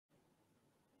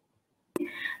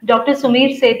Dr. Sumer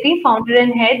Sethi, founder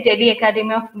and head, Delhi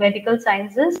Academy of Medical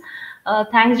Sciences.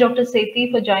 Thanks, Dr.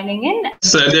 Sethi, for joining in.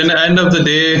 So at the end of the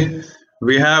day,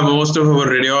 we have most of our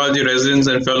radiology residents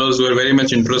and fellows who are very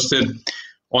much interested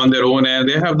on their own, and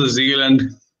they have the zeal and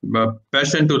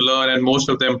passion to learn, and most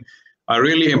of them are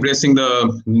really embracing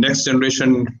the next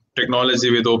generation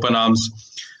technology with open arms.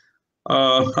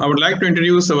 I would like to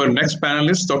introduce our next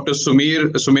panelist, Dr.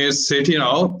 Sumer Sethi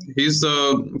now. He's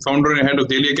the founder and head of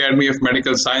Delhi Academy of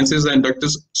Medical Sciences, and Dr.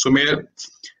 Sumer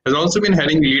has also been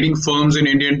heading leading firms in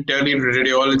Indian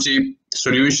teleradiology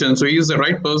solutions. So he is the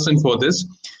right person for this.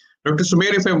 Dr. Sumer,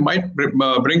 if I might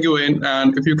bring you in,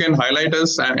 and if you can highlight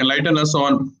us and enlighten us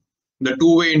on the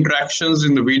two-way interactions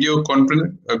in the video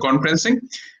conferencing,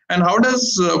 and what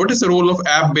is the role of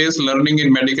app-based learning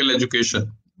in medical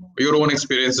education? Your own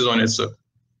experiences on it, sir.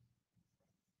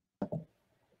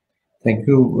 Thank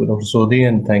you, Dr. Sodhi,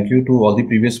 and thank you to all the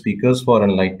previous speakers for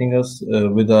enlightening us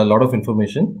with a lot of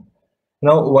information.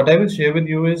 Now, what I will share with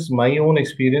you is my own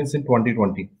experience in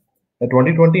 2020.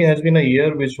 2020 has been a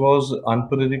year which was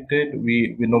unpredicted.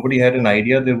 Nobody had an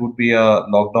idea there would be a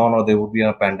lockdown or there would be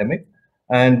a pandemic.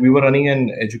 And we were running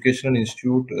an educational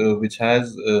institute which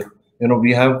has,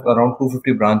 we have around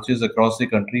 250 branches across the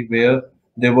country where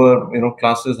there were,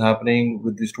 classes happening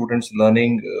with the students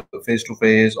learning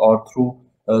face-to-face or through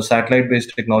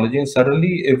satellite-based technology. And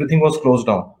suddenly everything was closed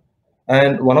down.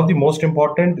 And one of the most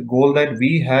important goal that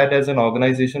we had as an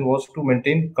organization was to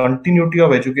maintain continuity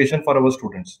of education for our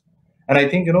students. And I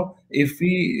think, if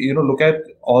we, look at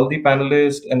all the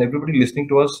panelists and everybody listening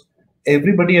to us,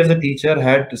 everybody as a teacher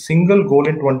had a single goal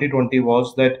in 2020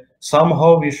 was that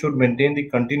somehow we should maintain the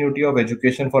continuity of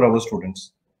education for our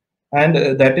students. And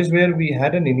that is where we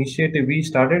had an initiative. We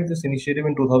started this initiative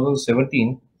in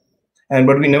 2017.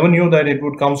 But we never knew that it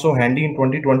would come so handy in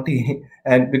 2020.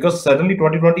 And because suddenly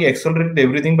 2020 accelerated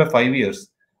everything by 5 years.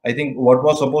 I think what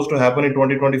was supposed to happen in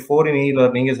 2024 in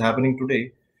e-learning is happening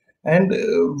today. And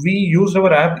we used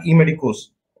our app eMedicos.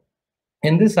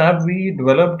 In this app, we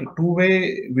developed a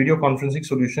two-way video conferencing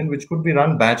solution which could be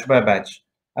run batch by batch.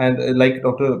 And like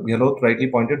Dr. Gehlot rightly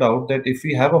pointed out, that if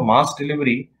we have a mass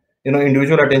delivery,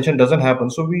 individual attention doesn't happen.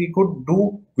 So we could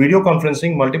do video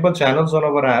conferencing, multiple channels on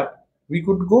our app. We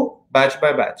could go batch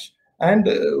by batch. And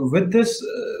with this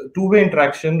two-way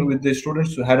interaction with the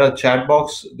students who had a chat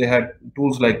box, they had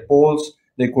tools like polls,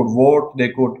 they could vote, they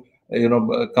could,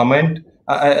 comment.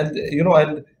 I'll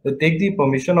take the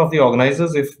permission of the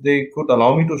organizers if they could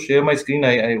allow me to share my screen.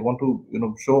 I want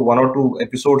to, show one or two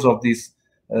episodes of this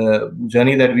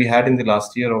journey that we had in the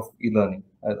last year of e-learning.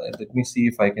 Let me see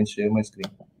if I can share my screen.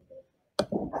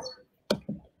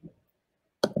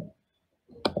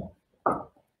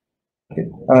 Okay.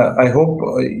 I hope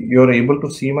you're able to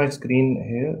see my screen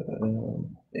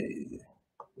here.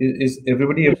 Is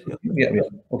everybody able to see? Yeah.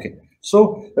 Okay.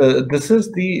 So this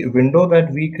is the window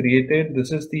that we created.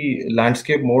 This is the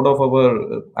landscape mode of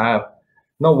our app.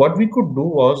 Now, what we could do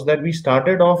was that we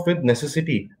started off with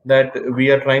necessity, that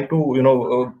we are trying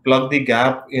to, plug the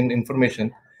gap in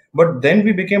information. But then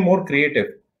we became more creative.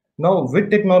 Now, with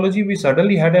technology, we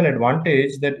suddenly had an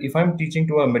advantage that if I'm teaching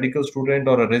to a medical student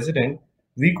or a resident,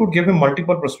 we could give him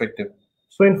multiple perspectives.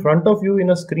 So in front of you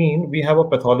in a screen, we have a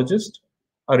pathologist,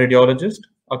 a radiologist,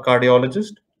 a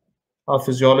cardiologist, a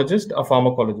physiologist, a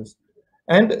pharmacologist.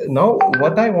 And now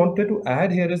what I wanted to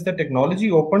add here is that technology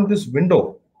opened this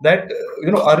window that,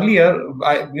 earlier,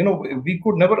 we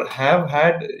could never have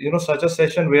had, such a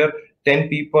session where 10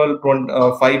 people,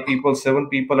 5 people, 7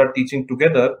 people are teaching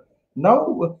together.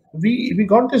 Now we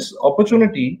got this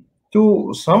opportunity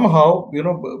to somehow,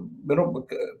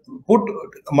 put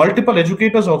multiple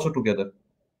educators also together.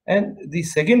 And the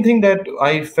second thing that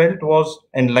I felt was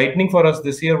enlightening for us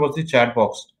this year was the chat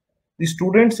box. The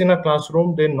students in a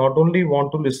classroom, they not only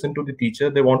want to listen to the teacher,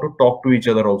 they want to talk to each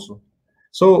other also.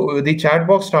 So the chat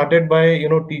box started by,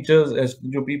 teachers, as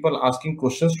people asking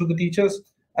questions to the teachers,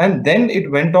 and then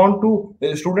it went on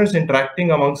to students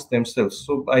interacting amongst themselves.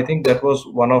 So I think that was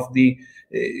one of the,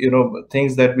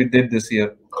 things that we did this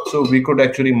year. So we could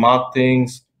actually mark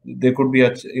things. There could be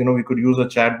we could use a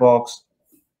chat box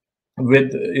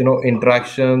with,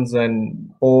 interactions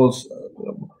and polls.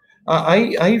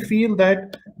 I feel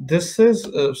that this is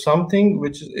something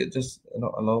which just,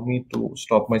 allow me to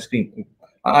stop my screen.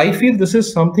 I feel this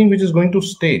is something which is going to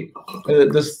stay.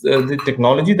 The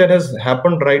technology that has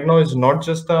happened right now is not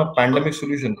just a pandemic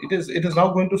solution. It is now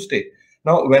going to stay.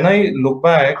 Now, when I look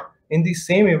back in the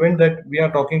same event that we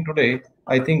are talking today,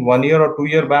 I think 1 year or 2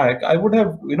 years back, I would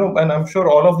have, and I'm sure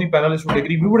all of the panelists would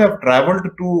agree, we would have traveled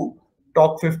to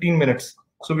talk 15 minutes.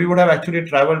 So we would have actually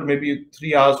traveled maybe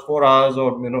 3 hours, 4 hours,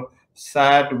 or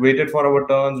sat, waited for our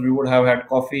turns. We would have had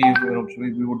coffee.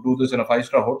 We would do this in a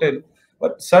 5-star hotel.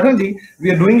 But suddenly,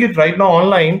 we are doing it right now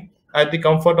online at the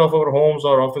comfort of our homes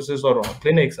or offices or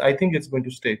clinics. I think it's going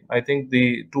to stay. I think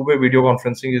the two-way video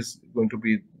conferencing is going to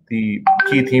be the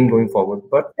key theme going forward.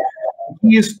 But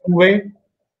key is two-way.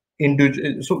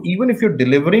 So even if you're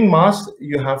delivering mass,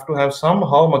 you have to have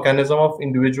somehow mechanism of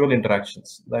individual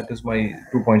interactions. That is my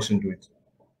 2 points into it.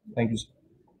 Thank you, sir.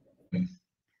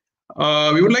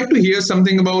 We would like to hear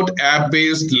something about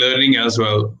app-based learning as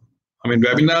well. I mean,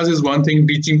 webinars is one thing,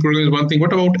 teaching program is one thing.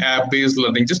 What about app-based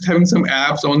learning? Just having some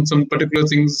apps on some particular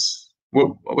things.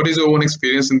 What is your own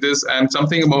experience in this, and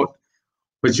something about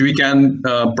which we can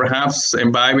perhaps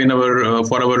imbibe in our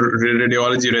for our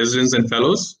radiology residents and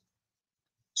fellows?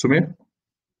 Sumer?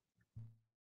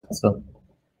 So,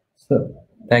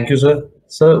 thank you, sir.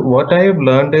 So what I have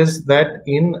learned is that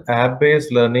in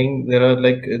app-based learning,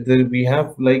 we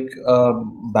have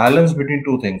balance between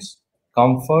two things: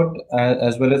 comfort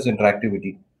as well as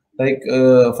interactivity.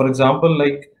 For example,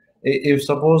 if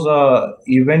suppose a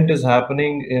event is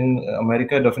happening in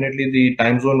America, definitely the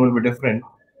time zone will be different.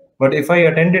 But if I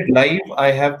attend it live,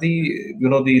 I have the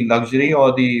the luxury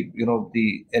or the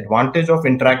advantage of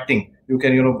interacting. You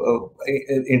can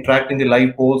interact in the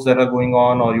live polls that are going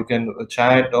on, or you can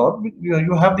chat, or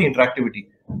you have the interactivity.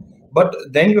 But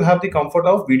then you have the comfort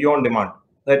of video on demand.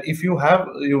 That if you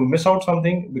miss out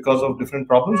something because of different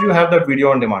problems, you have that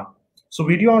video on demand. So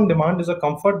video on demand is a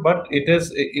comfort, but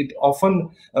it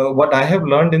often what I have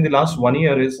learned in the last 1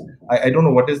 year is I don't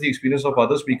know what is the experience of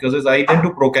other speakers is I tend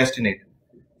to procrastinate.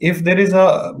 If there is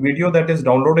a video that is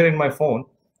downloaded in my phone,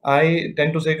 I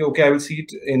tend to say, okay, I will see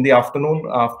it in the afternoon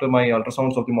after my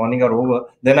ultrasounds of the morning are over.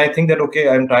 Then I think that, okay,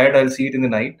 I'm tired, I'll see it in the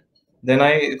night. Then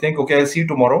I think, okay, I'll see it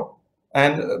tomorrow.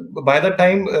 And by the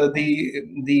time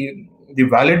the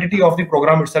validity of the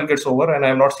program itself gets over, and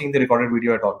I'm not seeing the recorded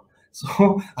video at all.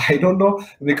 So I don't know,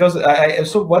 because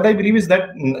so what I believe is that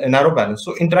narrow balance.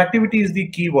 So interactivity is the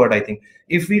key word, I think.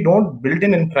 If we don't build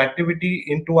in interactivity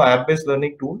into an app-based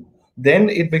learning tool, then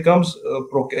it becomes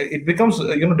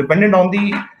dependent on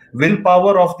the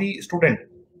willpower of the student.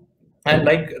 And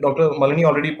like Dr. Malini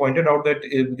already pointed out, that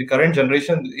the current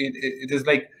generation, it is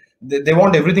like they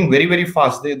want everything very, very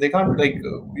fast. They can't,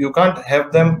 you can't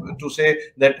have them to say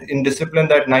that in discipline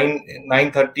that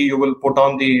 9:30 you will put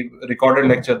on the recorded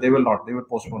lecture. They will not. They will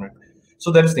postpone it. So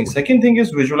that is thing. Second thing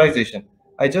is visualization.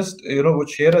 I just would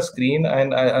share a screen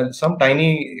and some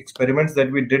tiny experiments that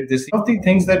we did this year. One of the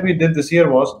things that we did this year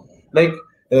was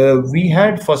we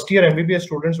had first-year MBBS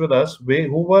students with us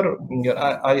who were,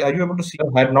 are you able to see,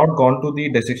 had not gone to the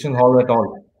dissection hall at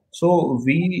all. So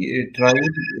we tried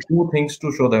two things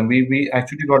to show them. We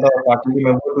actually got a faculty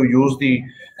member to use the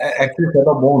actual set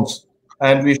of bones,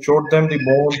 and we showed them the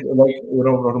bones,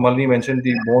 Dr. Malini mentioned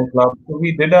the bone club. So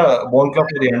we did a bone club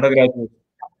for the undergraduates.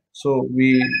 So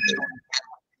we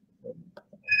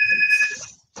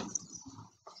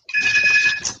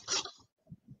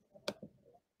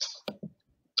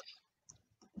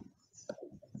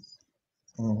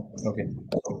okay,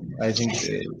 I think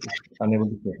unable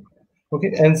to say.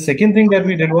 Okay, and second thing that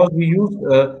we did was we used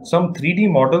some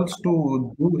 3D models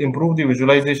to improve the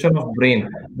visualization of brain,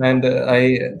 and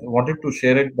I wanted to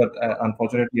share it, but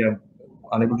unfortunately I'm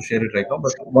unable to share it right now.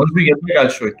 But once we get back, I'll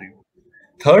show it to you.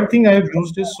 Third thing I have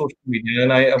used is social media,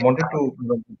 and I wanted to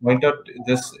point out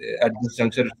this at this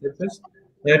juncture is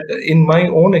that in my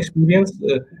own experience,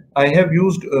 I have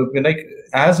used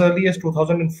as early as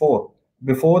 2004.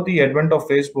 Before the advent of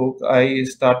Facebook, I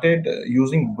started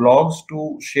using blogs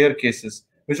to share cases,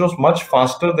 which was much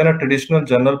faster than a traditional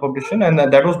journal publication, and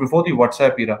that was before the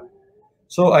WhatsApp era.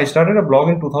 So I started a blog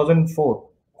in 2004,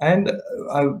 and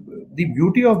the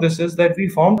beauty of this is that we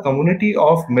formed a community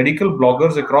of medical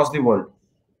bloggers across the world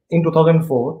in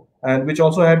 2004, and which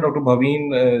also had Dr.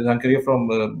 Bhaveen Zankaria from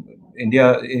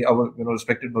India, our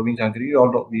respected Bhaveen Zankaria,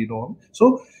 all we know him.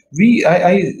 So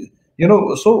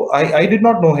I did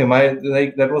not know him.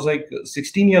 That was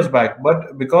 16 years back,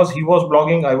 but because he was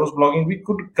blogging, I was blogging, we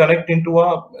could connect into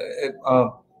a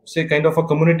say kind of a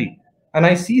community. And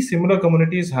I see similar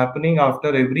communities happening after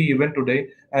every event today,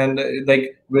 and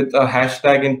with a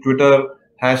hashtag in Twitter,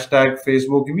 hashtag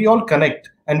Facebook, we all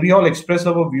connect and we all express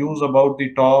our views about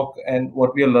the talk and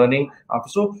what we are learning.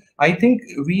 So I think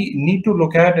we need to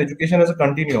look at education as a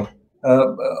continuum.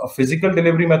 Physical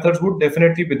delivery methods would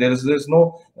definitely be there. There's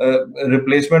no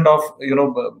replacement of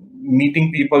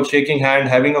meeting people, shaking hand,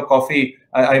 having a coffee.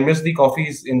 I miss the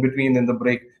coffees in between in the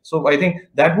break. So I think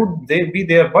that would be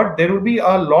there, but there will be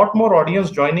a lot more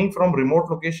audience joining from remote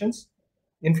locations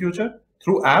in future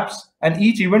through apps, and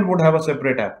each event would have a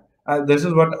separate app. This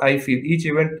is what I feel. Each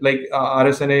event like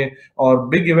RSNA or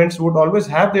big events would always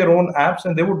have their own apps,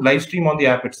 and they would live stream on the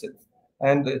app itself.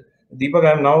 And Deepak,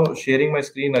 I'm now sharing my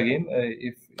screen again.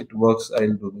 If it works,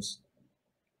 I'll do this.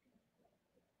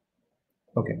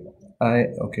 Okay,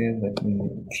 let me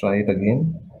try it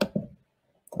again.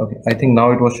 Okay, I think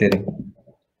now it was sharing.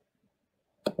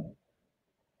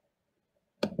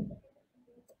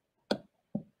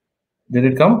 Did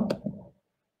it come?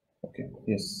 Okay,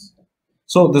 yes.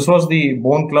 So this was the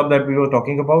bone club that we were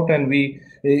talking about, and we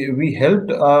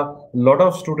helped a lot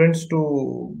of students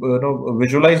to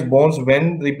visualize bones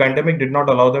when the pandemic did not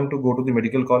allow them to go to the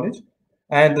medical college.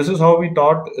 And this is how we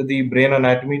taught the brain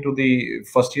anatomy to the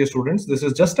first year students. This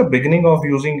is just a beginning of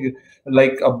using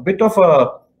like a bit of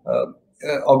a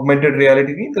augmented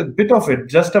reality,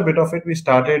 just a bit of it. We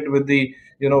started with the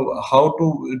how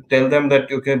to tell them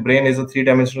that okay, brain is a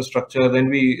 3-dimensional structure. Then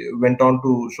we went on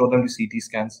to show them the CT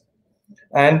scans.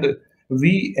 And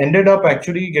we ended up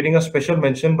actually getting a special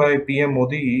mention by PM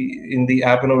Modi in the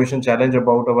App Innovation Challenge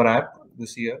about our app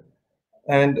this year.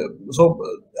 And so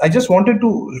I just wanted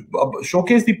to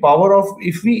showcase the power of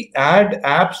if we add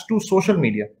apps to social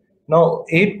media. Now,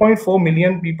 8.4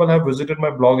 million people have visited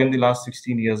my blog in the last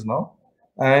 16 years now.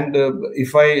 And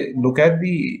if I look at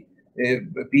the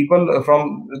people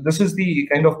from, this is the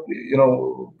kind of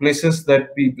places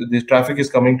that the traffic is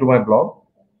coming to my blog.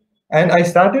 And I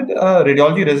started a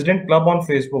radiology resident club on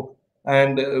Facebook,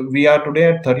 and we are today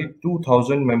at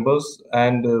 32,000 members,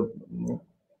 and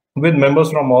with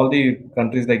members from all the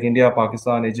countries like India,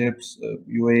 Pakistan, Egypt,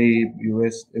 UAE,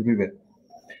 US, everywhere.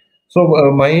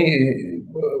 So my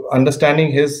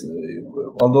understanding is,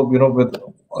 although with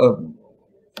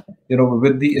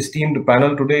the esteemed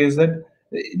panel today, is that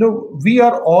we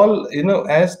are all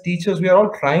as teachers, we are all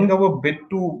trying our bit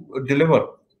to deliver.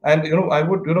 And I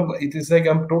would it is like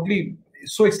I'm totally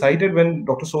so excited when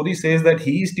Dr. Sodhi says that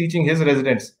he is teaching his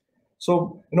residents.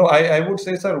 So I would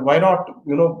say, sir, why not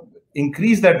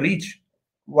increase that reach?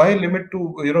 Why limit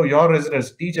to your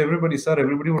residents? Teach everybody, sir.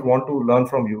 Everybody would want to learn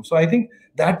from you. So I think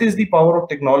that is the power of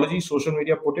technology, social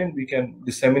media put in. We can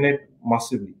disseminate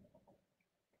massively.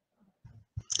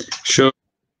 Sure.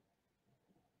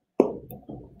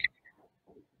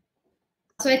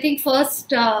 So I think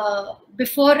first,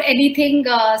 before anything,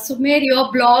 Sumer,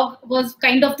 your blog was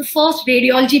kind of the first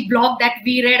radiology blog that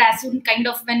we read as soon kind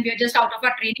of when we were just out of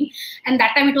our training. And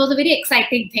that time it was a very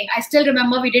exciting thing. I still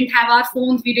remember we didn't have our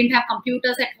phones, we didn't have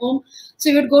computers at home.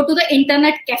 So we would go to the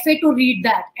internet cafe to read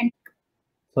that. And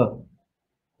so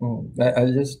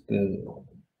I'll just,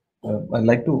 I'd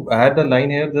like to add a line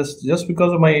here, just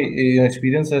because of my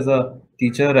experience as a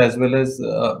teacher as well as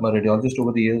my radiologist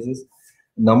over the years is,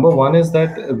 number one is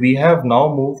that we have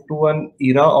now moved to an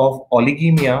era of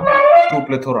oligemia to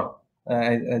plethora.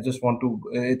 I just want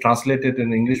to translate it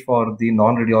in English for the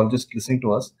non-radiologist listening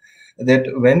to us, that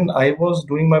when I was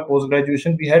doing my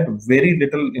post-graduation, we had very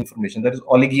little information. That is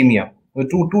oligemia,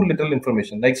 too little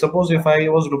information. Like suppose if I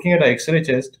was looking at an X-ray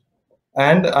chest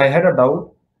and I had a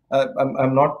doubt,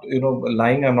 I'm not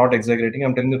lying, I'm not exaggerating,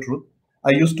 I'm telling the truth.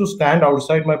 I used to stand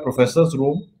outside my professor's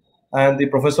room, and the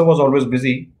professor was always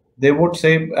busy. They would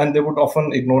say, and they would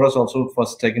often ignore us also,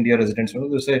 first, second year residents.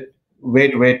 They say,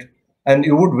 wait, and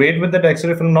you would wait with that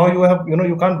X-ray film. Now you have,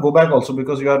 you can't go back also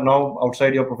because you are now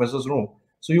outside your professor's room.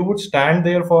 So you would stand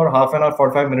there for half an hour,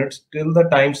 45 minutes till the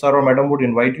time sir or madam would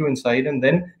invite you inside, and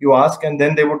then you ask, and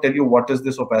then they would tell you what is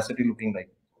this opacity looking like.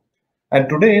 And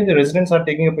today the residents are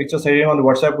taking a picture, sharing on the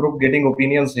WhatsApp group, getting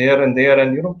opinions here and there,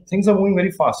 and things are moving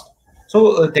very fast.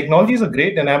 So technology is a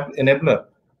great enabler.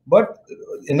 But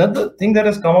another thing that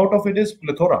has come out of it is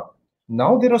plethora.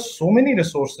 Now there are so many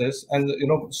resources, and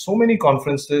so many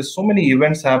conferences, so many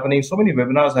events happening, so many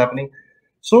webinars happening.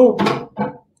 So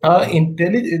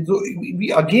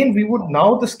we would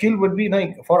now, the skill would be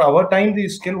like, for our time the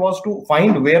skill was to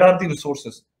find where are the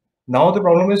resources. Now the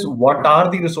problem is, what are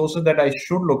the resources that I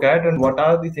should look at, and what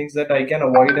are the things that I can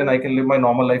avoid and I can live my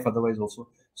normal life otherwise also.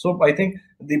 So I think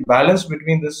the balance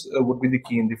between this would be the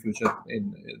key in the future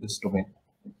in this domain.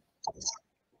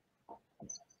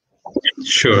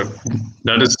 Sure,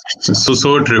 that is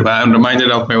so true. I'm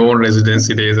reminded of my own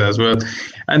residency days as well.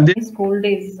 And then school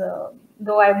days,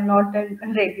 though I'm not a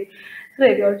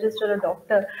radiologist or a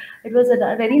doctor, it was a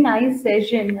very nice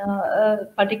session,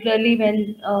 particularly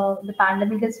when the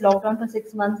pandemic is locked down for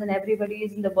 6 months and everybody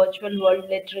is in the virtual world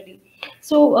literally.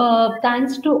 So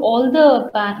thanks to all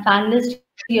the panelists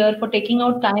here for taking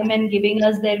out time and giving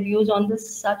us their views on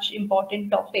this such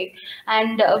important topic.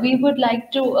 And we would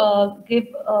like to give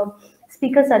a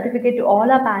speaker certificate to all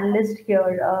our panelists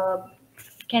here.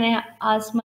 Can I ask